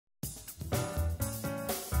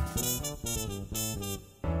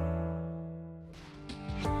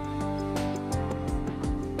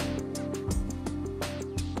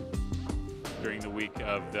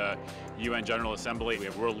of the UN General Assembly. We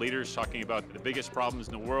have world leaders talking about the biggest problems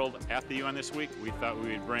in the world at the UN this week. We thought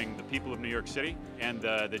we would bring the people of New York City and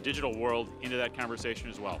the digital world into that conversation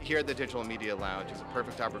as well. Here at the Digital Media Lounge is a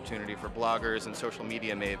perfect opportunity for bloggers and social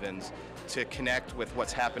media mavens to connect with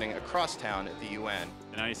what's happening across town at the UN.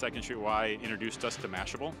 The 92nd Street Y introduced us to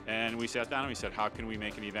Mashable, and we sat down and we said, how can we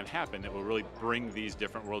make an event happen that will really bring these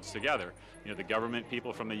different worlds together? You know, the government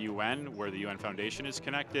people from the UN, where the UN Foundation is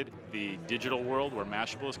connected, the digital world, where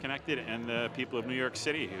Mashable is connected, and the people of New York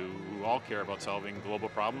City, who all care about solving global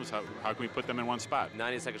problems. How can we put them in one spot?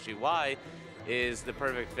 92nd Street Y is the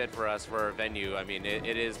perfect fit for us for our venue. I mean,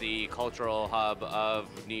 it is the cultural hub of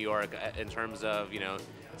New York in terms of,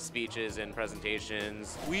 speeches and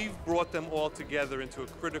presentations. We've brought them all together into a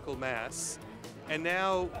critical mass, and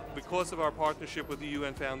now, because of our partnership with the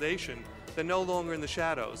UN Foundation, they're no longer in the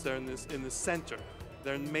shadows. They're in the center.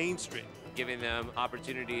 They're in mainstream. Giving them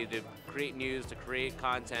opportunity to create news, to create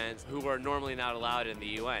content, who are normally not allowed in the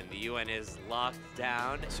UN. The UN is locked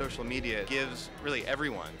down. Social media gives really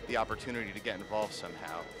everyone the opportunity to get involved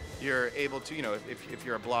somehow. You're able to, if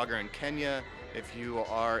you're a blogger in Kenya, if you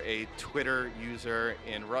are a Twitter user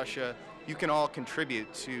in Russia, you can all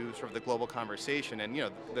contribute to sort of the global conversation. And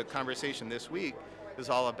the conversation this week is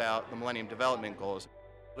all about the Millennium Development Goals.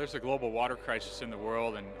 There's a global water crisis in the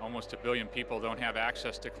world, and almost 1 billion people don't have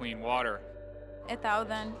access to clean water.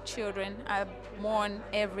 1,000 children are born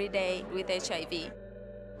every day with HIV.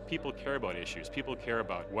 People care about issues. People care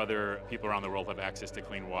about whether people around the world have access to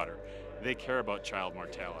clean water. They care about child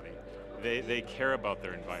mortality. They care about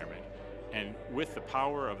their environment. And with the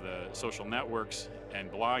power of the social networks and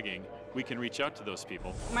blogging, we can reach out to those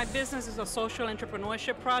people. My business is a social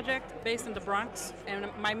entrepreneurship project based in the Bronx, and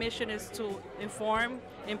my mission is to inform,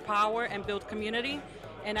 empower, and build community.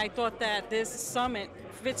 And I thought that this summit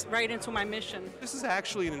fits right into my mission. This is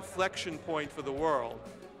actually an inflection point for the world,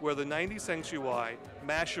 where the 92nd Street Y,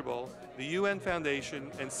 Mashable, the UN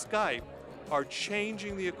Foundation, and Skype are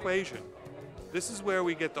changing the equation. This is where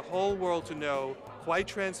we get the whole world to know quite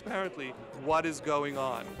transparently what is going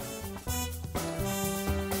on.